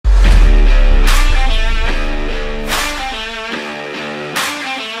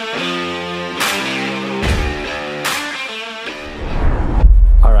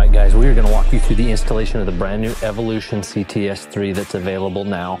we're going to walk you through the installation of the brand new Evolution CTS3 that's available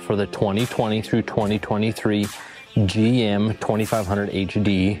now for the 2020 through 2023 GM 2500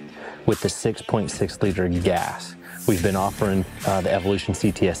 HD with the 6.6 liter gas. We've been offering the Evolution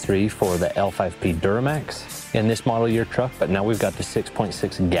CTS3 for the L5P Duramax in this model year truck, but now we've got the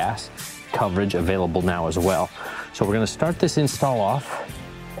 6.6 gas coverage available now as well. So we're going to start this install off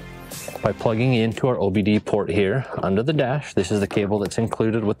by plugging into our OBD port here under the dash. This is the cable that's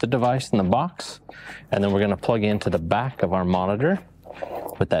included with the device in the box. And then we're going to plug into the back of our monitor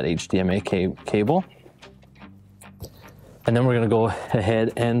with that HDMI cable. And then we're going to go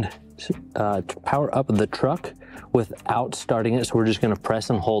ahead and power up the truck without starting it. So we're just going to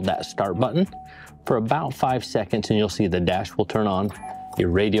press and hold that start button for about 5 seconds, and you'll see the dash will turn on, your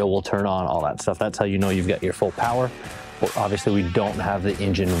radio will turn on, all that stuff. That's how you know you've got your full power. Well, obviously we don't have the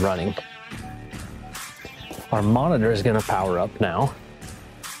engine running. Our monitor is going to power up now.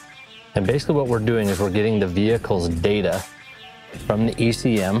 And basically what we're doing is we're getting the vehicle's data from the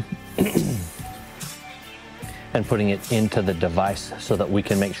ECM and putting it into the device so that we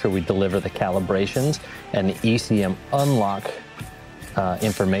can make sure we deliver the calibrations and the ECM unlock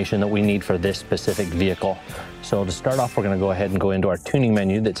information that we need for this specific vehicle. So to start off, we're going to go ahead and go into our tuning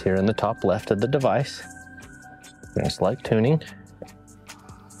menu that's here in the top left of the device. We're going to select tuning,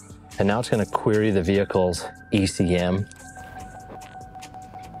 and now it's going to query the vehicle's ECM.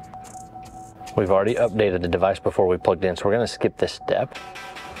 We've already updated the device before we plugged in, so we're going to skip this step.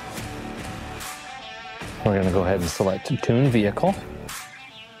 We're going to go ahead and select Tune Vehicle.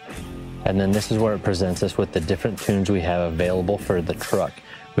 And then this is where it presents us with the different tunes we have available for the truck.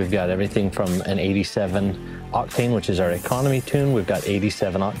 We've got everything from an 87 octane, which is our economy tune. We've got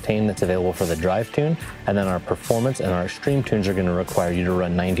 87 octane that's available for the drive tune. And then our performance and our extreme tunes are going to require you to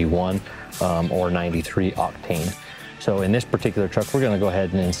run 91 or 93 octane. So in this particular truck, we're going to go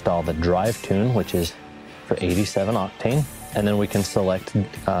ahead and install the drive tune, which is for 87 octane. And then we can select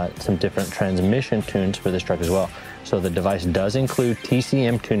some different transmission tunes for this truck as well. So the device does include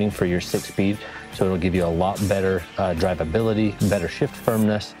TCM tuning for your 6-speed, so it'll give you a lot better drivability, better shift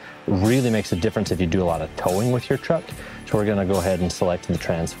firmness. Really makes a difference if you do a lot of towing with your truck. So we're going to go ahead and select the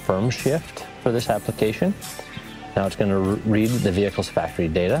Transform Shift for this application. Now it's going to read the vehicle's factory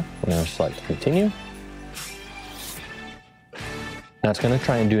data. We're going to select Continue. Now it's going to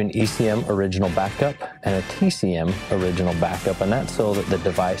try and do an ECM original backup and a TCM original backup, and that's so that the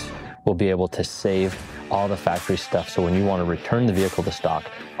device will be able to save all the factory stuff. So when you want to return the vehicle to stock,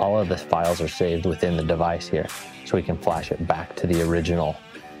 all of the files are saved within the device here, so we can flash it back to the original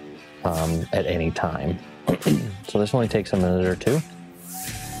at any time. So this only takes a minute or two.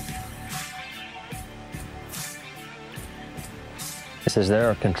 It says there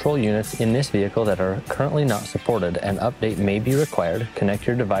are control units in this vehicle that are currently not supported. An update may be required. Connect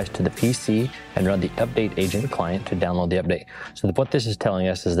your device to the PC and run the update agent client to download the update. So what this is telling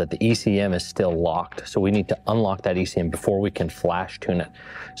us is that the ECM is still locked. So we need to unlock that ECM before we can flash tune it.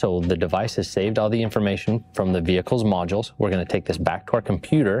 So the device has saved all the information from the vehicle's modules. We're going to take this back to our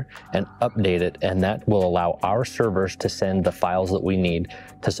computer and update it, and that will allow our servers to send the files that we need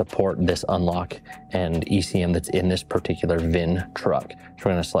to support this unlock and ECM that's in this particular VIN truck. So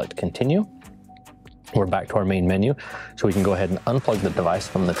we're going to select Continue. We're back to our main menu, so we can go ahead and unplug the device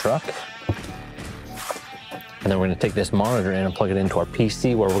from the truck. And then we're going to take this monitor in and plug it into our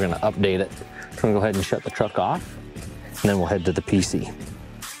PC, where we're going to update it. So we're going to go ahead and shut the truck off, and then we'll head to the PC.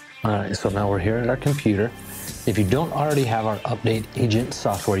 All right, so now we're here at our computer. If you don't already have our Update Agent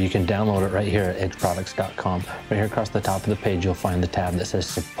software, you can download it right here at edgeproducts.com. Right here across the top of the page, you'll find the tab that says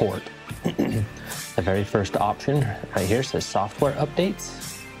Support. The very first option right here says Software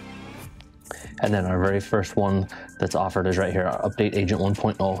Updates. And then our very first one that's offered is right here, our Update Agent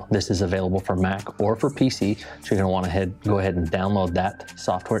 1.0. This is available for Mac or for PC, so you're going to want to go ahead and download that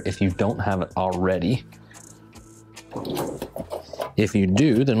software if you don't have it already. If you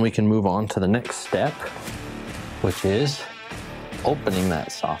do, then we can move on to the next step, which is opening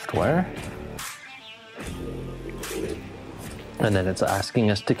that software. And then it's asking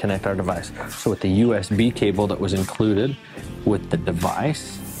us to connect our device. So with the USB cable that was included with the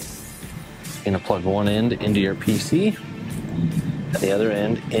device, you're going to plug one end into your PC and the other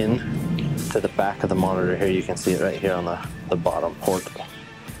end in to the back of the monitor here. You can see it right here on the bottom port.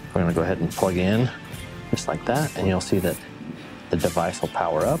 We're going to go ahead and plug in just like that, and you'll see that the device will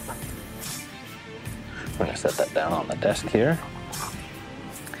power up. We're going to set that down on the desk here.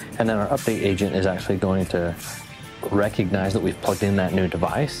 And then our update agent is actually going to recognize that we've plugged in that new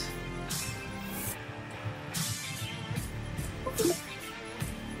device.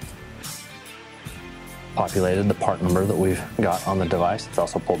 populated the part number that we've got on the device. It's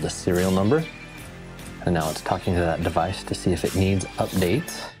also pulled the serial number. And now it's talking to that device to see if it needs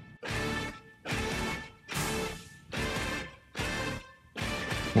updates.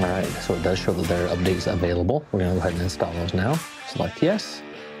 All right, so it does show that there are updates available. We're gonna go ahead and install those now. Select yes.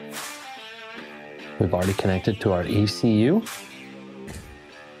 We've already connected to our ECU.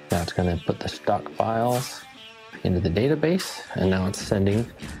 Now it's gonna put the stock files into the database, and now it's sending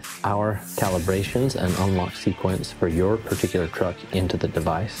our calibrations and unlock sequence for your particular truck into the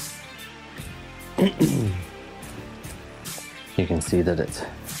device. You can see that it's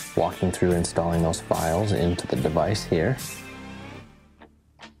walking through installing those files into the device here.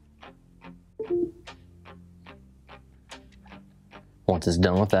 Once it's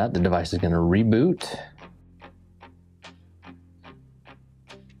done with that, the device is going to reboot.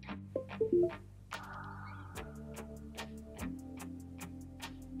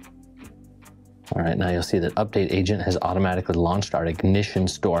 All right, now you'll see that Update Agent has automatically launched our ignition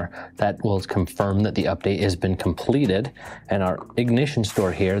store. That will confirm that the update has been completed. And our ignition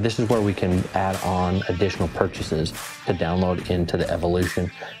store here, this is where we can add on additional purchases to download into the Evolution.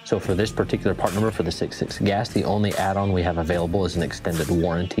 So for this particular part number for the 6.6 gas, the only add-on we have available is an extended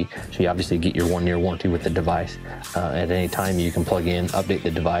warranty. So you obviously get your 1-year warranty with the device. At any time you can plug in, update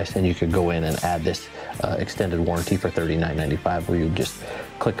the device, and you could go in and add this extended warranty for $39.95, where you just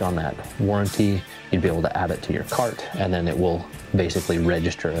click on that warranty, you'd be able to add it to your cart, and then it will basically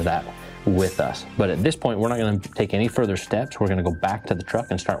register that with us. But at this point, we're not going to take any further steps. We're going to go back to the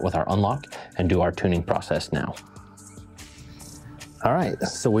truck and start with our unlock and do our tuning process now. All right,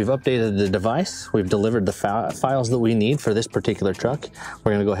 so we've updated the device. We've delivered the files that we need for this particular truck.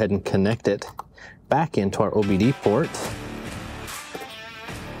 We're going to go ahead and connect it back into our OBD port,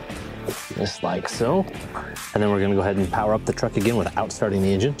 just like so. And then we're going to go ahead and power up the truck again without starting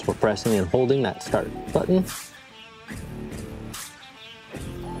the engine. So we're pressing and holding that start button.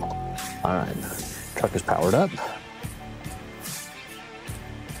 All right, truck is powered up.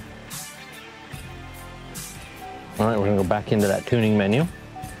 All right, we're going to go back into that tuning menu.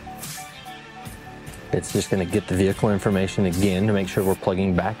 It's just going to get the vehicle information again to make sure we're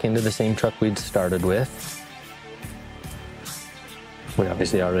plugging back into the same truck we'd started with. We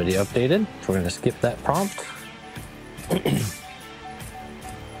obviously already updated, so we're going to skip that prompt.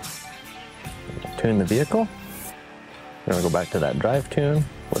 Tune the vehicle. We're going to go back to that drive tune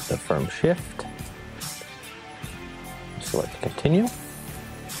with the firm shift. Select continue.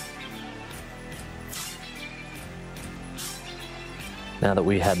 Now that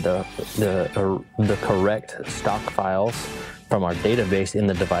we had the correct stock files from our database in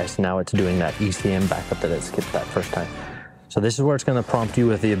the device, now it's doing that ECM backup that it skipped that first time. So this is where it's going to prompt you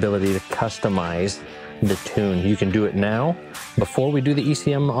with the ability to customize the tune. You can do it now before we do the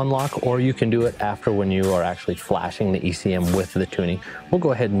ECM unlock, or you can do it after when you are actually flashing the ECM with the tuning. We'll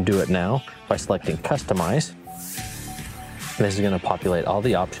go ahead and do it now by selecting customize. This is going to populate all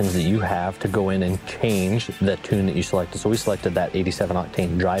the options that you have to go in and change the tune that you selected. So we selected that 87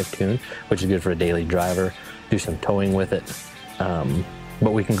 octane drive tune, which is good for a daily driver, do some towing with it.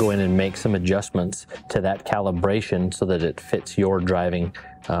 But we can go in and make some adjustments to that calibration so that it fits your driving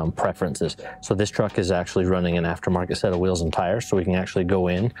preferences. So this truck is actually running an aftermarket set of wheels and tires, so we can actually go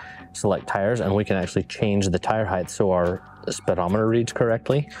in, select tires, and we can actually change the tire height so our speedometer reads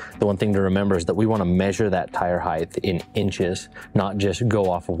correctly. The one thing to remember is that we want to measure that tire height in inches, not just go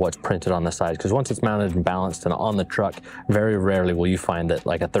off of what's printed on the side, because once it's mounted and balanced and on the truck, very rarely will you find that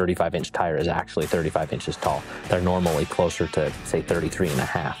like a 35-inch tire is actually 35 inches tall. They're normally closer to, say,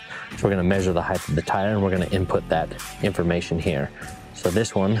 33.5. So we're going to measure the height of the tire, and we're going to input that information here. So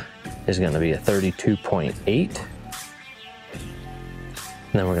this one is going to be a 32.8.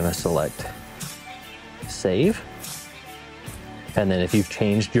 And then we're going to select save. And then if you've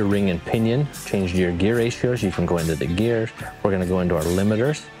changed your ring and pinion, changed your gear ratios, you can go into the gears. We're going to go into our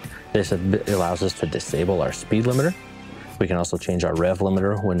limiters. This allows us to disable our speed limiter. We can also change our rev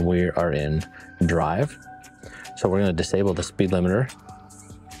limiter when we are in drive. So we're going to disable the speed limiter.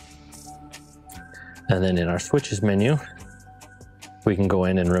 And then in our switches menu, we can go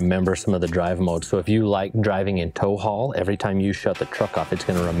in and remember some of the drive modes. So if you like driving in tow haul, every time you shut the truck off, it's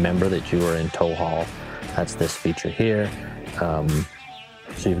going to remember that you are in tow haul. That's this feature here.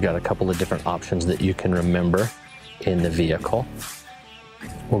 So you've got a couple of different options that you can remember in the vehicle.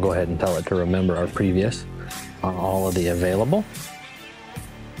 We'll go ahead and tell it to remember our previous on all of the available.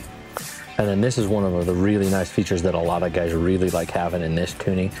 And then this is one of the really nice features that a lot of guys really like having in this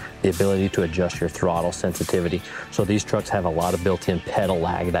tuning, the ability to adjust your throttle sensitivity. So these trucks have a lot of built-in pedal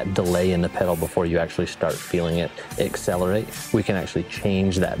lag, that delay in the pedal before you actually start feeling it accelerate. We can actually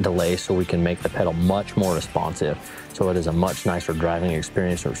change that delay so we can make the pedal much more responsive. So it is a much nicer driving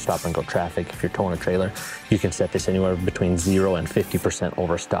experience or stop and go traffic. If you're towing a trailer, you can set this anywhere between 0 and 50%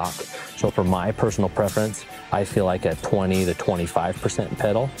 over stock. So for my personal preference, I feel like a 20 to 25%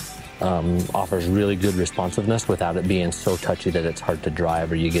 pedal offers really good responsiveness without it being so touchy that it's hard to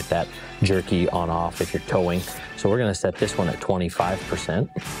drive or you get that jerky on off if you're towing. So we're gonna set this one at 25%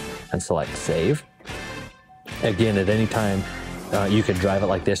 and select save. Again, at any time, you could drive it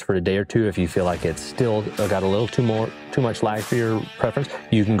like this for a day or two. If you feel like it's still got a little too much lag for your preference,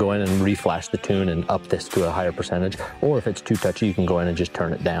 you can go in and reflash the tune and up this to a higher percentage. Or if it's too touchy, you can go in and just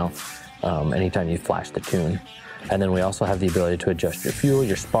turn it down anytime you flash the tune. And then we also have the ability to adjust your fuel,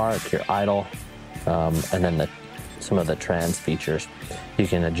 your spark, your idle, and then some of the trans features. You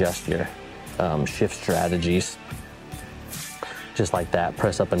can adjust your shift strategies just like that.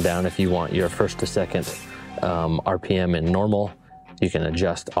 Press up and down if you want your first to second RPM in normal. You can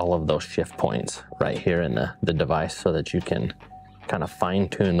adjust all of those shift points right here in the device so that you can kind of fine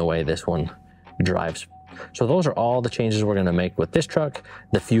tune the way this one drives. So those are all the changes we're gonna make with this truck.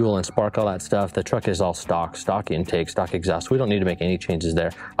 The fuel and spark, all that stuff. The truck is all stock intake, stock exhaust. We don't need to make any changes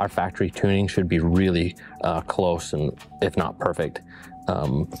there. Our factory tuning should be really close and if not perfect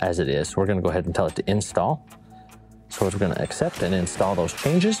as it is. So we're gonna go ahead and tell it to install. So we're gonna accept and install those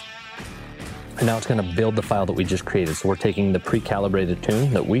changes. And now it's gonna build the file that we just created. So we're taking the pre-calibrated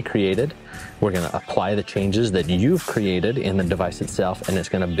tune that we created. We're gonna apply the changes that you've created in the device itself, and it's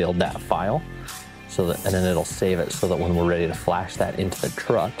gonna build that file. And then it'll save it so that when we're ready to flash that into the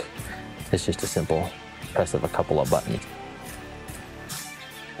truck, it's just a simple press of a couple of buttons.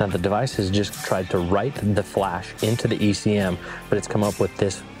 Now the device has just tried to write the flash into the ECM, but it's come up with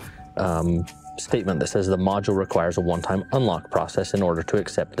this statement that says the module requires a one-time unlock process in order to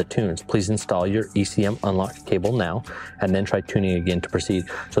accept the tunes. Please install your ECM unlock cable now and then try tuning again to proceed.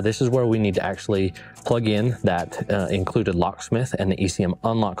 So this is where we need to actually plug in that included locksmith and the ECM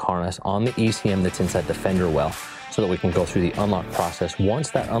unlock harness on the ECM that's inside the fender well so that we can go through the unlock process.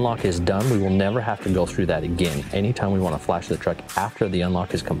 Once that unlock is done, we will never have to go through that again. Anytime we want to flash the truck after the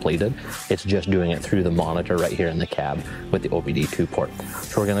unlock is completed, it's just doing it through the monitor right here in the cab with the OBD2 port.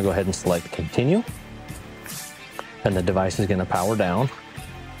 So we're gonna go ahead and select continue, and the device is gonna power down.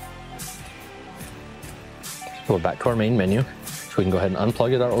 We're back to our main menu. So we can go ahead and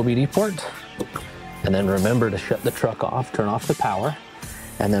unplug it, our OBD port, and then remember to shut the truck off, turn off the power,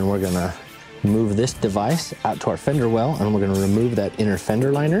 and then we're gonna move this device out to our fender well, and we're going to remove that inner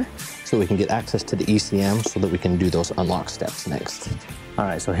fender liner so we can get access to the ECM so that we can do those unlock steps next. All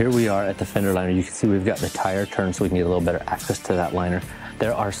right, so here we are at the fender liner. You can see we've got the tire turned so we can get a little better access to that liner.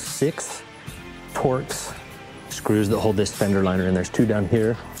 There are 6 Torx screws that hold this fender liner, and there's 2 down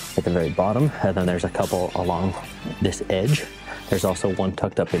here at the very bottom, and then there's a couple along this edge. There's also 1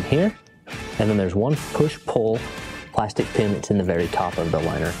 tucked up in here, and then there's 1 push-pull plastic pin that's in the very top of the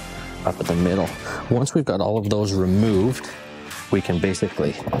liner, up at the middle. Once we've got all of those removed, we can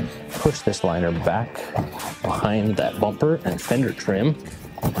basically push this liner back behind that bumper and fender trim.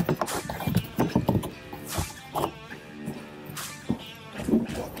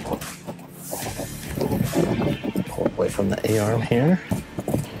 Pull away from the A-arm here.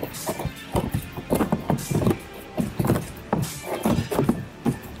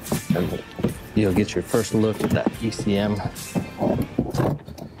 And you'll get your first look at that ECM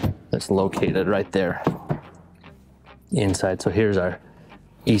that's located right there inside. So here's our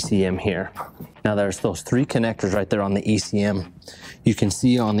ECM here. Now there's those 3 connectors right there on the ECM. You can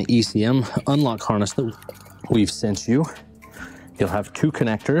see on the ECM unlock harness that we've sent you, you'll have 2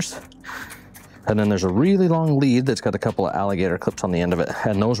 connectors, and then there's a really long lead that's got a couple of alligator clips on the end of it,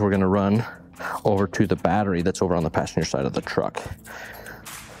 and those we're gonna run over to the battery that's over on the passenger side of the truck.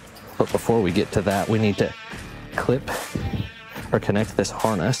 But before we get to that, we need to clip or connect this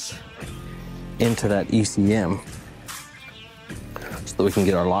harness into that ECM so that we can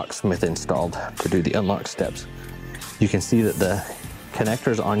get our locksmith installed to do the unlock steps. You can see that the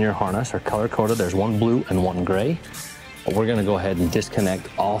connectors on your harness are color coded. There's 1 blue and 1 gray. But we're gonna go ahead and disconnect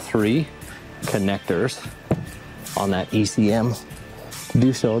all 3 connectors on that ECM. To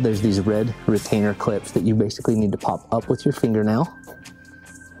do so, there's these red retainer clips that you basically need to pop up with your fingernail.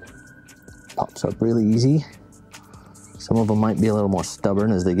 Pops up really easy. Some of them might be a little more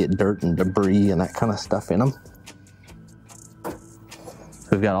stubborn as they get dirt and debris and that kind of stuff in them. So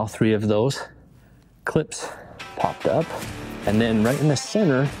we've got all 3 of those clips popped up. And then right in the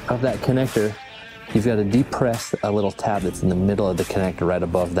center of that connector, you've got to depress a little tab that's in the middle of the connector right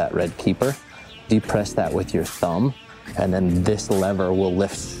above that red keeper. Depress that with your thumb, and then this lever will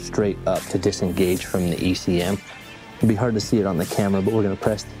lift straight up to disengage from the ECM. It'd be hard to see it on the camera, but we're going to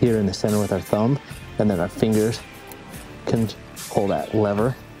press here in the center with our thumb, and then our fingers can pull that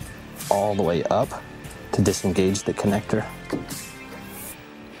lever all the way up to disengage the connector.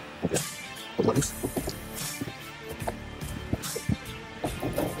 Just loose.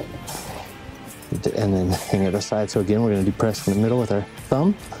 And then hang it aside. So again, we're going to depress in the middle with our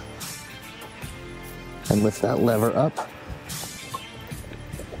thumb and lift that lever up.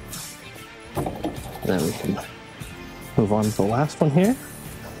 And then we can move on to the last one here.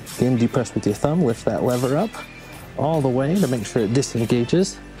 Again, depress with your thumb, lift that lever up all the way to make sure it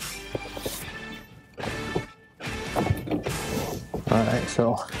disengages. All right,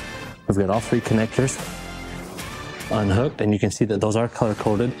 so we've got all three connectors unhooked, and you can see that those are color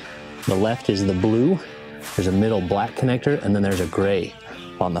coded. The left is the blue, there's a middle black connector, and then there's a gray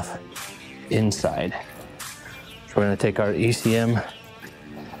on the inside. So we're gonna take our ECM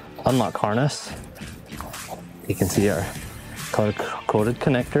unlock harness. You can see our color coded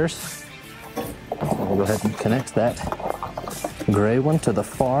connectors. We'll go ahead and connect that gray one to the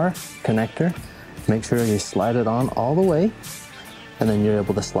far connector. Make sure you slide it on all the way, and then you're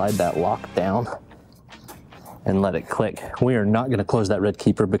able to slide that lock down and let it click. We are not going to close that red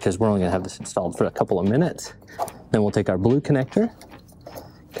keeper because we're only going to have this installed for a couple of minutes. Then we'll take our blue connector,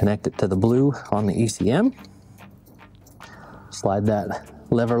 connect it to the blue on the ECM, slide that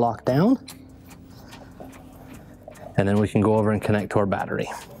lever lock down, and then we can go over and connect to our battery.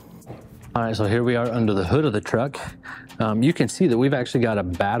 All right, so here we are under the hood of the truck. You can see that we've actually got a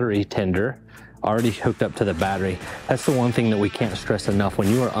battery tender already hooked up to the battery. That's the one thing that we can't stress enough. When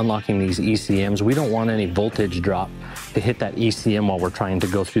you are unlocking these ECMs, we don't want any voltage drop to hit that ECM while we're trying to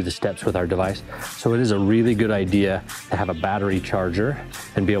go through the steps with our device. So it is a really good idea to have a battery charger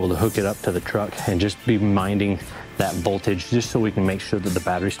and be able to hook it up to the truck and just be minding that voltage just so we can make sure that the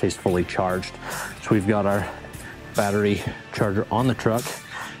battery stays fully charged. So we've got our battery charger on the truck,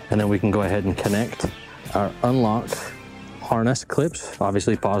 and then we can go ahead and connect our unlock harness clips,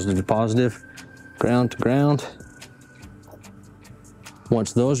 obviously positive to positive, ground to ground.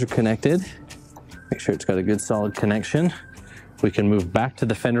 Once those are connected, make sure it's got a good solid connection. We can move back to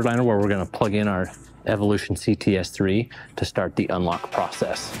the fender liner where we're going to plug in our Evolution CTS3 to start the unlock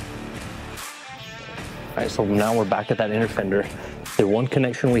process. All right, so now we're back at that inner fender. The one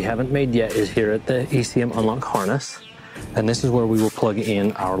connection we haven't made yet is here at the ECM unlock harness, and this is where we will plug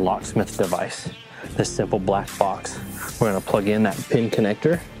in our locksmith device, this simple black box. We're going to plug in that pin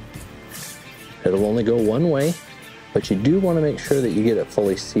connector. It'll only go one way, but you do want to make sure that you get it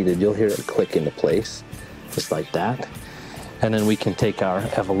fully seated. You'll hear it click into place, just like that. And then we can take our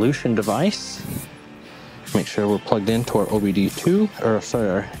Evolution device, make sure we're plugged into our OBD2, or sorry,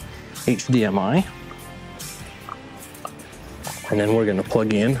 our HDMI. And then we're going to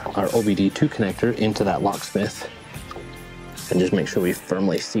plug in our OBD2 connector into that locksmith and just make sure we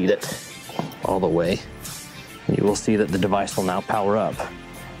firmly seat it all the way. And you will see that the device will now power up.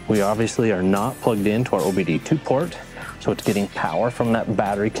 We obviously are not plugged into our OBD2 port, so it's getting power from that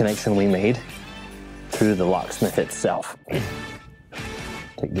battery connection we made through the locksmith itself.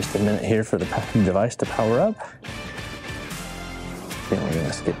 Take just a minute here for the device to power up. Then we're going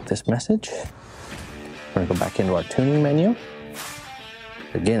to skip this message. We're going to go back into our tuning menu.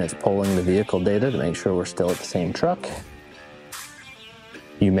 Again, it's pulling the vehicle data to make sure we're still at the same truck.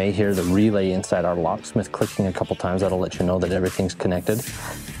 You may hear the relay inside our locksmith clicking a couple times. That'll let you know that everything's connected.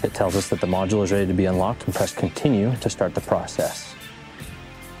 It tells us that the module is ready to be unlocked, and press continue to start the process.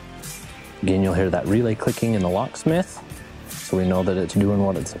 Again, you'll hear that relay clicking in the locksmith, so we know that it's doing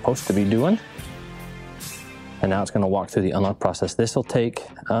what it's supposed to be doing. And now it's going to walk through the unlock process. This will take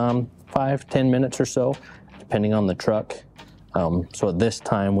 5-10 minutes or so, depending on the truck. So at this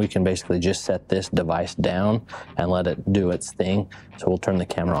time, we can basically just set this device down and let it do its thing. So we'll turn the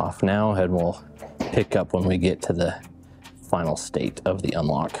camera off now, and we'll pick up when we get to the final state of the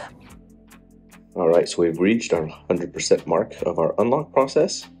unlock. All right, so we've reached our 100% mark of our unlock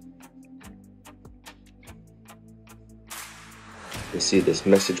process. You see this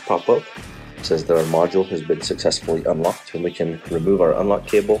message pop up. It says that our module has been successfully unlocked, and we can remove our unlock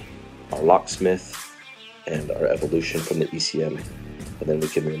cable, our locksmith, and our Evolution from the ECM, and then we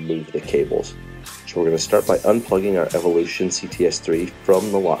can remove the cables. So we're going to start by unplugging our Evolution CTS3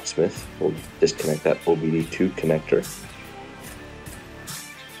 from the locksmith. We'll disconnect that OBD2 connector.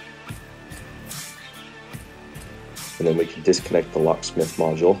 And then we can disconnect the locksmith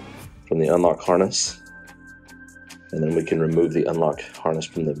module from the unlock harness. and then we can remove the unlock harness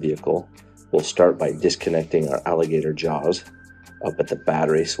from the vehicle. We'll start by disconnecting our alligator jaws up at the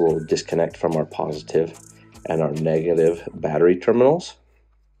battery. So we'll disconnect from our positive and our negative battery terminals.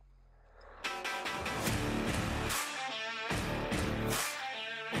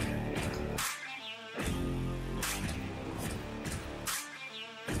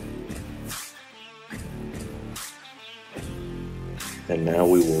 And now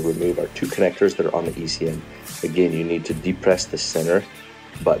we will remove our two connectors that are on the ECM. Again, you need to depress the center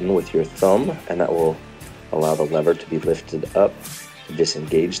button with your thumb, and that will allow the lever to be lifted up to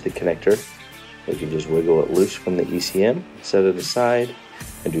disengage the connector. You can just wiggle it loose from the ECM, set it aside,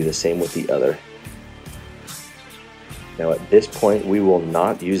 and do the same with the other. Now at this point, we will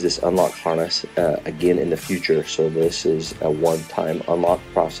not use this unlock harness again in the future. So this is a one-time unlock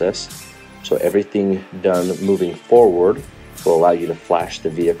process. So everything done moving forward will allow you to flash the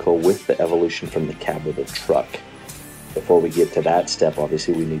vehicle with the evolution from the cab of the truck. Before we get to that step,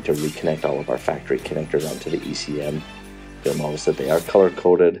 obviously we need to reconnect all of our factory connectors onto the ECM. You'll notice that they are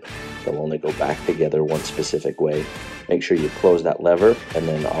color-coded. They'll only go back together one specific way. Make sure you close that lever and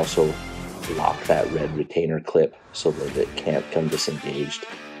then also lock that red retainer clip so that it can't come disengaged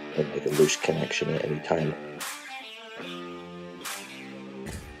and make a loose connection at any time.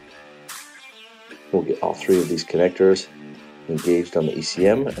 We'll get all three of these connectors engaged on the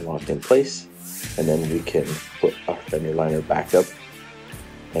ECM and locked in place, and then we can put our fender liner back up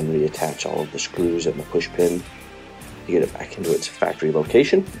and reattach all of the screws and the push pin to get it back into its factory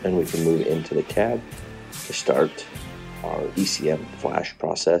location, and we can move into the cab to start our ECM flash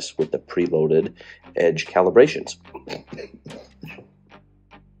process with the preloaded edge calibrations.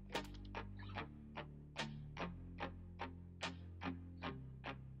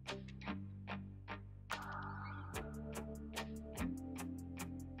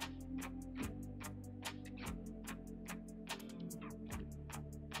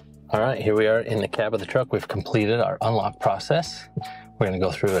 All right, here we are in the cab of the truck. We've completed our unlock process. We're gonna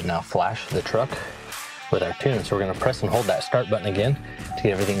go through and now flash the truck with our tune. So we're gonna press and hold that start button again to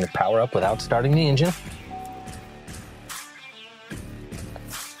get everything to power up without starting the engine.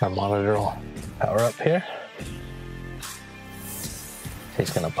 Our monitor will power up here.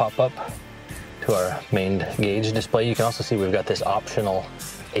 It's gonna pop up to our main gauge display. You can also see we've got this optional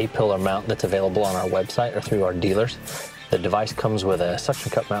A-pillar mount that's available on our website or through our dealers. The device comes with a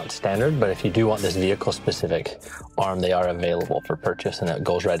suction cup mount standard, but if you do want this vehicle specific arm, they are available for purchase, and it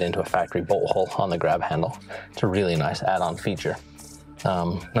goes right into a factory bolt hole on the grab handle. It's a really nice add-on feature.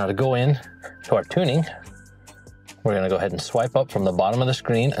 Now to go in to our tuning, we're gonna go ahead and swipe up from the bottom of the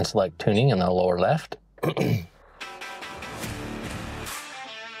screen and select tuning in the lower left. Now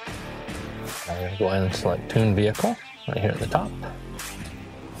we're gonna go ahead and select tune vehicle right here at the top.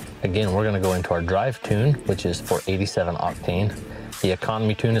 Again, we're gonna go into our drive tune, which is for 87 octane. The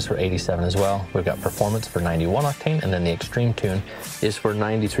economy tune is for 87 as well. We've got performance for 91 octane, and then the extreme tune is for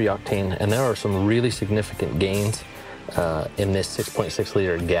 93 octane. And there are some really significant gains in this 6.6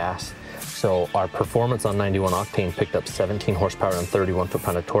 liter gas. So our performance on 91 octane picked up 17 horsepower and 31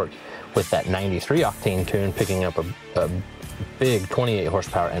 foot-pound of torque, with that 93 octane tune picking up a big 28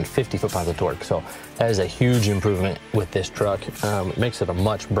 horsepower and 50 foot-pounds of torque. So that is a huge improvement with this truck. It makes it a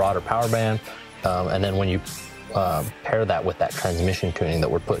much broader power band. And then when you pair that with that transmission tuning that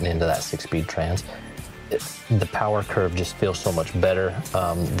we're putting into that 6-speed trans, the power curve just feels so much better.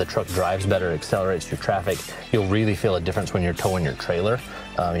 The truck drives better, accelerates through traffic. You'll really feel a difference when you're towing your trailer.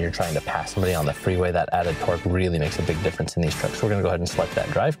 You're trying to pass somebody on the freeway. That added torque really makes a big difference in these trucks. So we're gonna go ahead and select that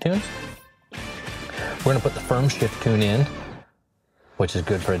drive tune. We're gonna put the firm shift tune in, which is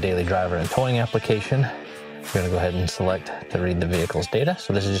good for a daily driver and towing application. We're gonna go ahead and select to read the vehicle's data.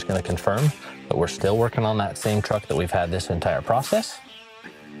 So this is just gonna confirm that we're still working on that same truck that we've had this entire process.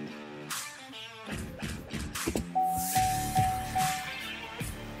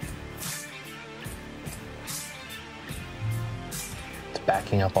 It's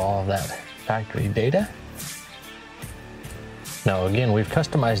backing up all of that factory data. Now again, we've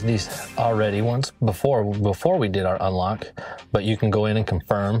customized these already once before we did our unlock, but you can go in and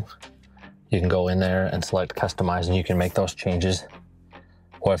confirm. You can go in there and select customize, and you can make those changes.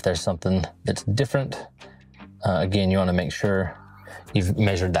 Or if there's something that's different, again, you want to make sure you've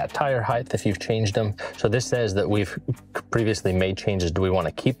measured that tire height if you've changed them. So this says that we've previously made changes. Do we want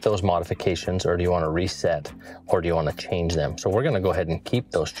to keep those modifications, or do you want to reset, or do you want to change them? So we're going to go ahead and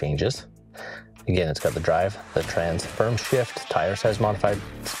keep those changes. Again, it's got the drive, the trans, firm shift, tire size modified,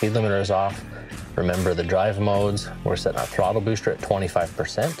 speed limiter is off. Remember the drive modes. We're setting our throttle booster at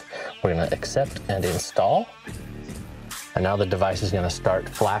 25%. We're gonna accept and install. And now the device is going to start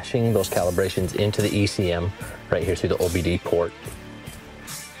flashing those calibrations into the ECM right here through the OBD port.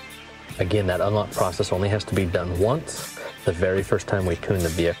 Again, that unlock process only has to be done once, the very first time we tune the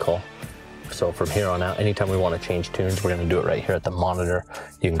vehicle. So from here on out, anytime we want to change tunes, we're going to do it right here at the monitor.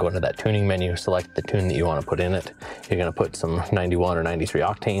 You can go into that tuning menu, select the tune that you want to put in it. You're going to put some 91 or 93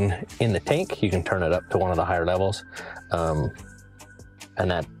 octane in the tank. You can turn it up to one of the higher levels. And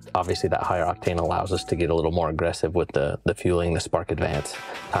that obviously that higher octane allows us to get a little more aggressive with the fueling, the spark advance,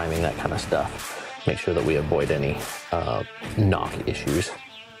 timing, that kind of stuff. Make sure that we avoid any knock issues.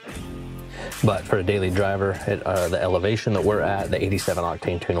 But for a daily driver, the elevation that we're at, the 87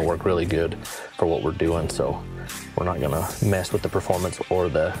 octane tune will work really good for what we're doing. So we're not gonna mess with the performance or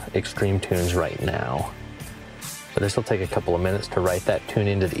the extreme tunes right now. But this will take a couple of minutes to write that tune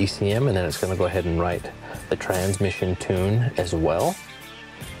into the ECM, and then it's gonna go ahead and write the transmission tune as well.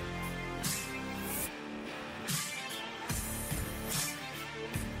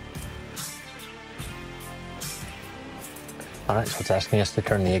 All right, so it's asking us to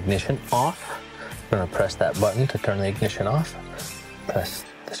turn the ignition off. We're gonna press that button to turn the ignition off. Press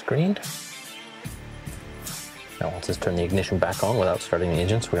the screen. Now once it's turned the ignition back on without starting the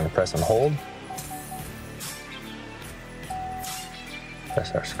engine, so we're gonna press and hold.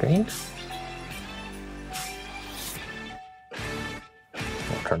 Press our screen.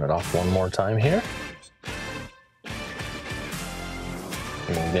 We'll turn it off one more time here.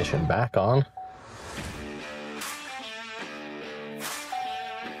 Turn the ignition back on.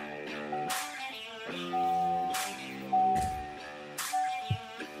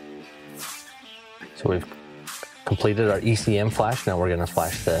 So we've completed our ECM flash. Now we're going to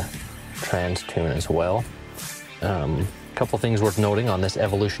flash the trans tune as well. A couple things worth noting on this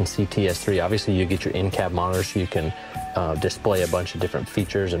Evolution CTS3. Obviously you get your in-cab monitor so you can display a bunch of different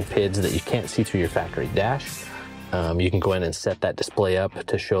features and PIDs that you can't see through your factory dash. You can go in and set that display up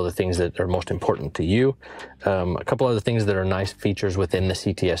to show the things that are most important to you. A couple other things that are nice features within the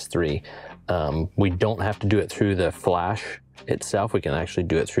CTS3. We don't have to do it through the flash itself. We can actually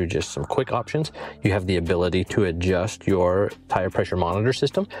do it through just some quick options. You have the ability to adjust your tire pressure monitor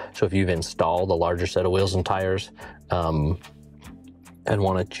system. So if you've installed a larger set of wheels and tires and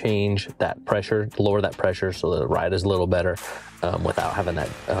want to change that pressure, lower that pressure so that the ride is a little better without having that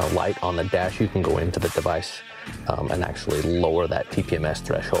light on the dash, you can go into the device and actually lower that TPMS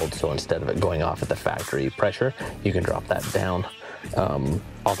threshold. So instead of it going off at the factory pressure, you can drop that down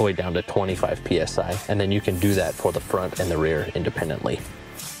all the way down to 25 PSI, and then you can do that for the front and the rear independently.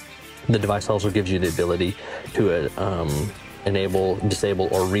 The device also gives you the ability to enable, disable,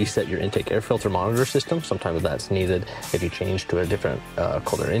 or reset your intake air filter monitor system. Sometimes that's needed if you change to a different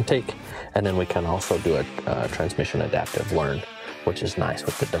colder intake. And then we can also do a transmission adaptive learn, which is nice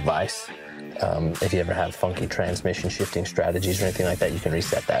with the device. If you ever have funky transmission shifting strategies or anything like that, you can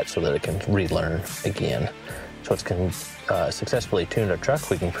reset that so that it can relearn again. So it's successfully tuned our truck.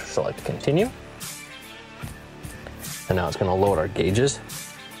 We can select continue. And now it's going to load our gauges.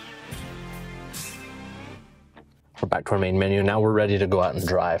 We're back to our main menu. Now we're ready to go out and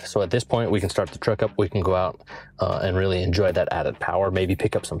drive. So at this point, we can start the truck up. We can go out and really enjoy that added power, maybe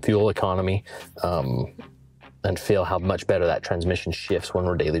pick up some fuel economy, and feel how much better that transmission shifts when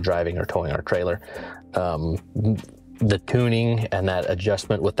we're daily driving or towing our trailer. The tuning and that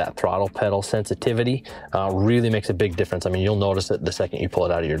adjustment with that throttle pedal sensitivity really makes a big difference. I mean, you'll notice it the second you pull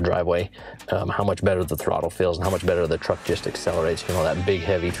it out of your driveway, how much better the throttle feels and how much better the truck just accelerates. You know, that big,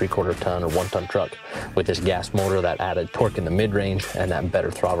 heavy 3/4 ton or 1 ton truck with this gas motor, that added torque in the mid-range and that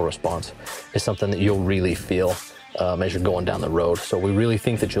better throttle response is something that you'll really feel as you're going down the road. So we really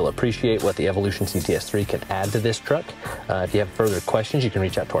think that you'll appreciate what the Evolution CTS3 can add to this truck. If you have further questions, you can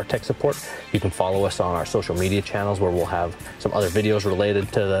reach out to our tech support. You can follow us on our social media channels where we'll have some other videos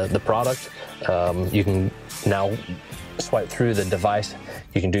related to the product. You can now swipe through the device.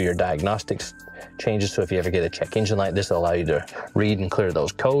 You can do your diagnostics changes. So if you ever get a check engine light, this will allow you to read and clear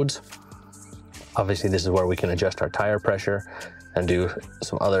those codes. Obviously, this is where we can adjust our tire pressure and do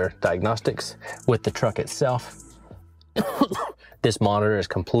some other diagnostics with the truck itself. This monitor is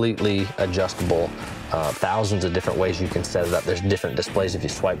completely adjustable. Thousands of different ways you can set it up. There's different displays if you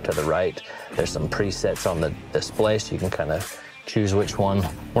swipe to the right. There's some presets on the display, so you can kind of choose which one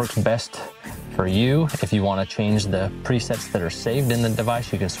works best for you. If you want to change the presets that are saved in the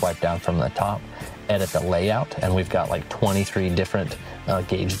device, you can swipe down from the top, edit the layout, and we've got like 23 different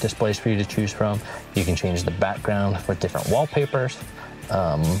gauge displays for you to choose from. You can change the background with different wallpapers.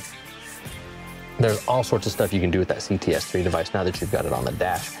 There's all sorts of stuff you can do with that CTS3 device now that you've got it on the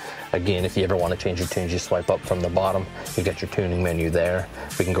dash. Again, if you ever want to change your tunes, you swipe up from the bottom. You've got your tuning menu there.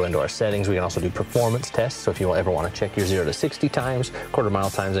 We can go into our settings. We can also do performance tests. So if you ever want to check your 0 to 60 times, quarter mile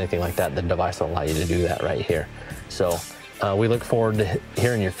times, anything like that, the device will allow you to do that right here. So we look forward to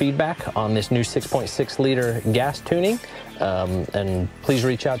hearing your feedback on this new 6.6 liter gas tuning. And please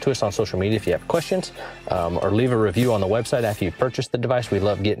reach out to us on social media if you have questions, or leave a review on the website after you purchase the device. We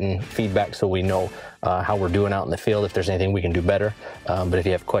love getting feedback so we know how we're doing out in the field, if there's anything we can do better. But if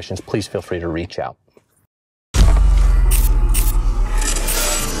you have questions, please feel free to reach out.